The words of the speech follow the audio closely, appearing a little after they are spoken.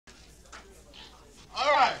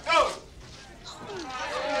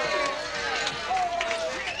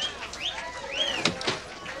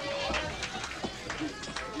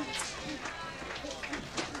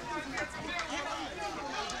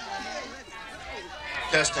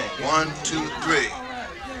Testing. 1, 2, 3.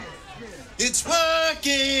 It's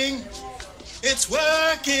working. It's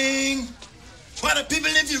working. Party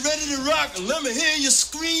people, if you're ready to rock, let me hear you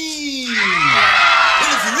scream.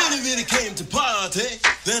 And if you really, really came to party,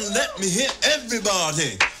 then let me hear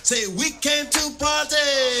everybody say, we came to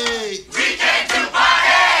party. We came to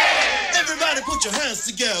party. Everybody put your hands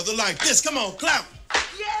together like this. Come on, clap.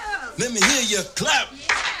 Yeah. Let me hear you clap.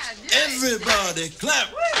 Yeah, Everybody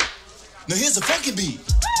clap. Woo. Now here's a funky beat.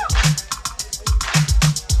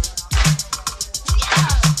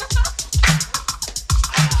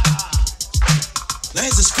 Now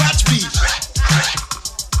here's a scratch beat.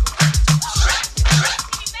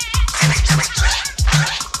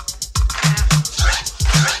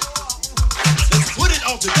 Let's put it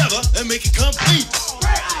all together and make it complete.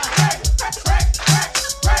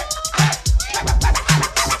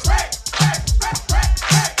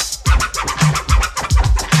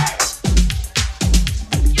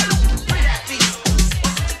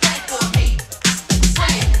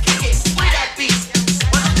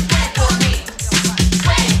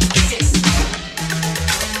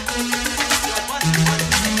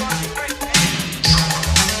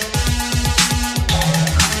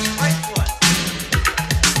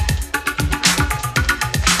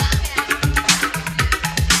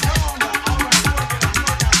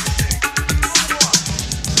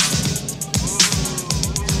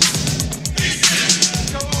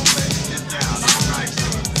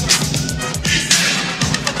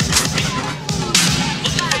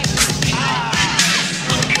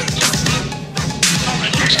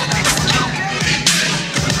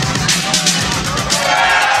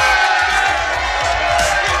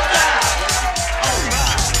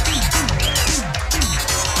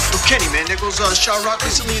 Shot Rock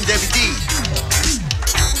recently and Debbie D.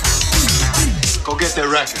 Go get their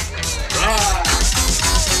record.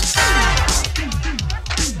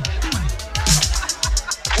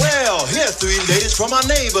 Well, here's 3 ladies from our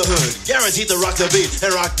neighborhood, guaranteed to rock the beat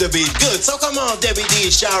and rock the beat good. So come on, Debbie D,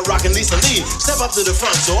 Shot Rock and Lisa Lee, step up to the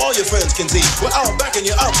front so all your friends can see. We're all backing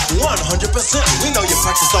you up 100%. We know you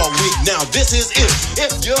practice all week. Now this is it.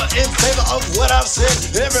 If you're in favor of what I've said,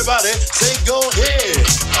 everybody say go ahead.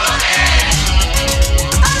 Go ahead.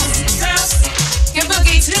 Girls can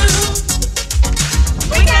boogie too.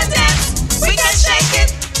 We can dance, we can shake it.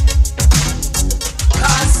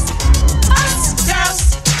 'Cause us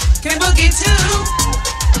girls can boogie too.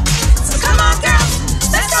 So come on, girls,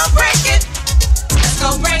 let's go break it. Let's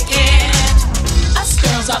go break it. Us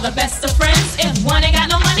girls are the best of friends. If one ain't got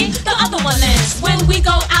no money, the other one lends. When we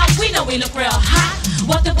go out, we know we look real hot.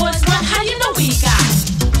 What the boys want, how you know we got?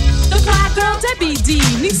 The fly girl Debbie D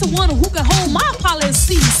needs someone who can hold my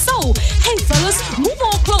policy. So, hey fellas, move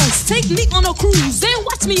on close. Take me on a cruise and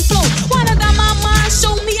watch me flow. Water down my mind,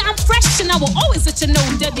 show me I'm fresh, and I will always let you know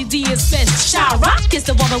Debbie D is best. Shy Rock is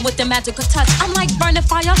the woman with the magical touch. I'm like burning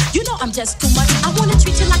fire, you know I'm just too much. I wanna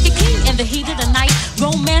treat you like a king in the heat of the night.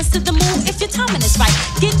 Romance to the moon if your timing is right.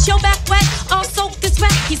 Get your back wet, all soaked this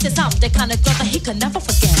wet. He says I'm the kind of girl that he could never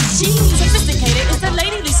forget. She's sophisticated, it's the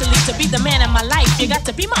lady Lisa Lee to be the man in my life. You got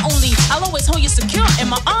to be my own lead. I'll always hold you secure in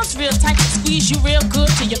my arms real tight. Squeeze you real good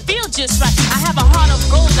till you feel just right. I have a heart of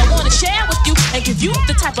gold I wanna share with you and give you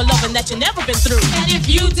the type of loving that you never been through. And if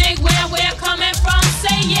you dig where we're coming from,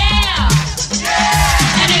 say yeah.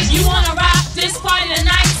 Yeah. And if you wanna rock this party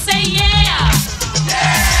tonight, say yeah.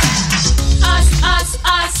 Yeah. Us, us,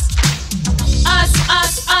 us. Us,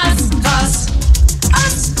 us, us. 'Cause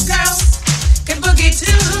us girls can boogie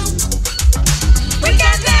too. We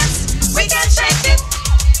can dance, we can shake it.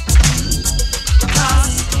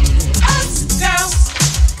 'Cause us girls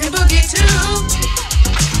can boogie too.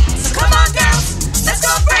 So come on, girls, let's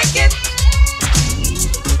go break it.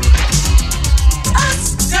 Us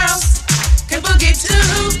girls can boogie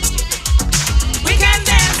too. We can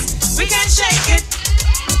dance, we can shake it.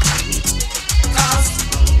 'Cause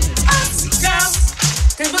us girls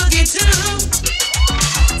can boogie too.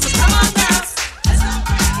 So come on, girls, let's go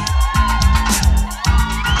break it.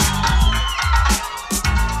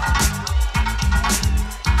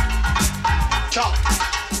 Chop.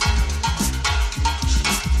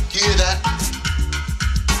 You hear that?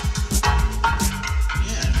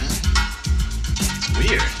 Yeah, man. It's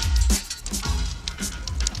weird.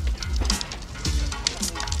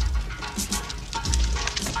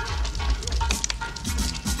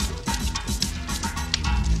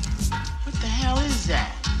 What the hell is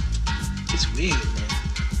that? It's weird, man.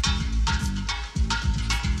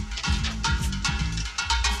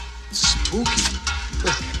 Spooky.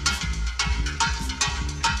 Listen.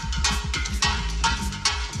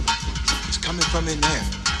 It's coming from in there.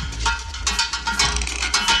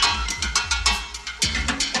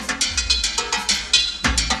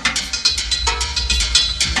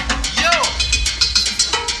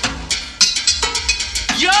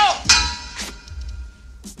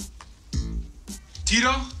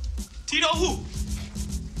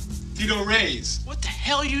 Tito Reyes. What the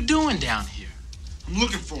hell are you doing down here? I'm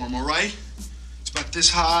looking for him, all right? It's about this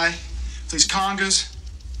high, plays congas.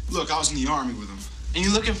 Look, I was in the army with him. And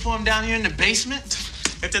you looking for him down here in the basement?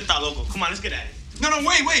 Este está loco. Come on, let's get at it. No,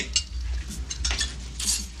 wait.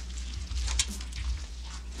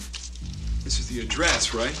 This is the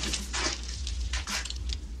address, right?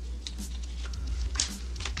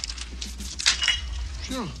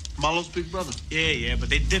 Sure. Marlo's big brother. Yeah, but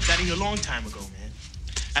they dipped out of here a long time ago, man.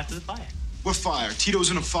 After the fire. What fire? Tito's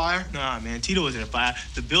in a fire? Nah, man, Tito was in a fire.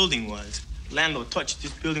 The building was. Landlord touched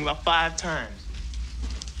this building about 5 times.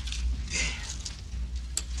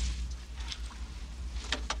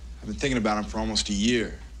 I've been thinking about him for almost a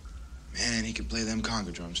year. Man, he could play them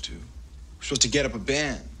conga drums, too. We're supposed to get up a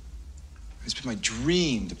band. It's been my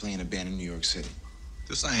dream to play in a band in New York City.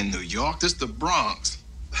 This ain't New York, this the Bronx.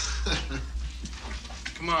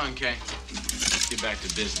 Come on, Kay. Let's get back to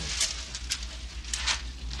business.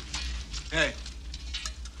 Hey,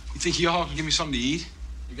 you think y'all can give me something to eat?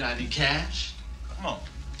 You got any cash? Come on.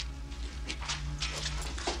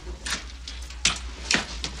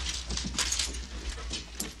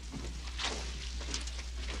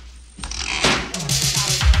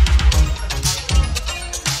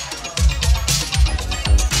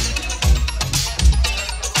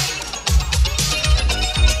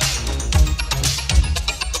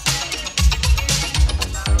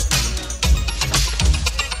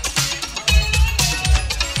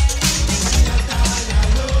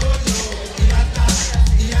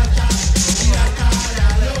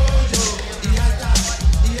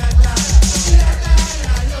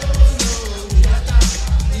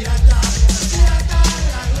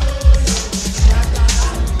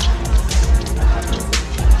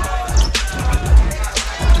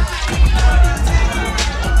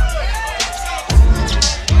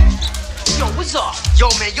 Yo,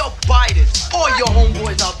 man, y'all biters. All your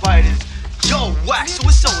homeboys are biters. Yo, Wax, so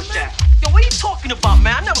what's up with that? Yo, what are you talking about,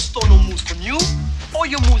 man? I never stole no moves from you. All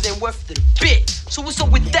your moves ain't worth the bit. So what's up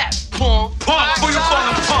with that, punk? Punk? Who you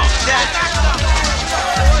calling punk? That's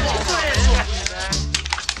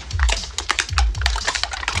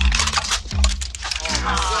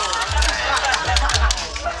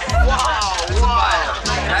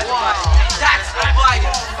the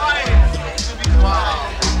biter. Wow.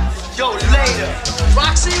 Yo, later.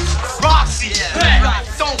 Roxy? Roxy. Yeah. Right.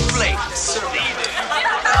 Don't play.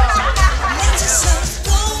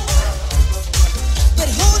 But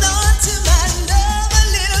hold on to my love a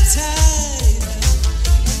little time,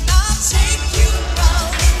 and I'll take you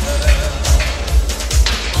around the world.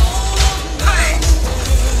 All around the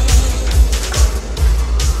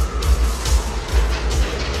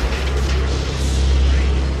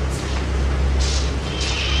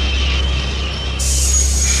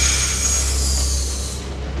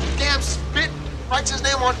Damn spit writes his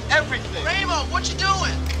name on everything. Raymond, what you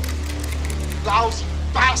doing? Lousy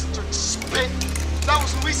bastard spit. That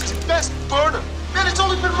was Luis's best burner. Man, it's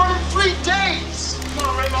only been running 3 days. Come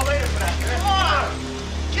on, Raymond, later for that. Come on.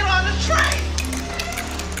 Get on the track.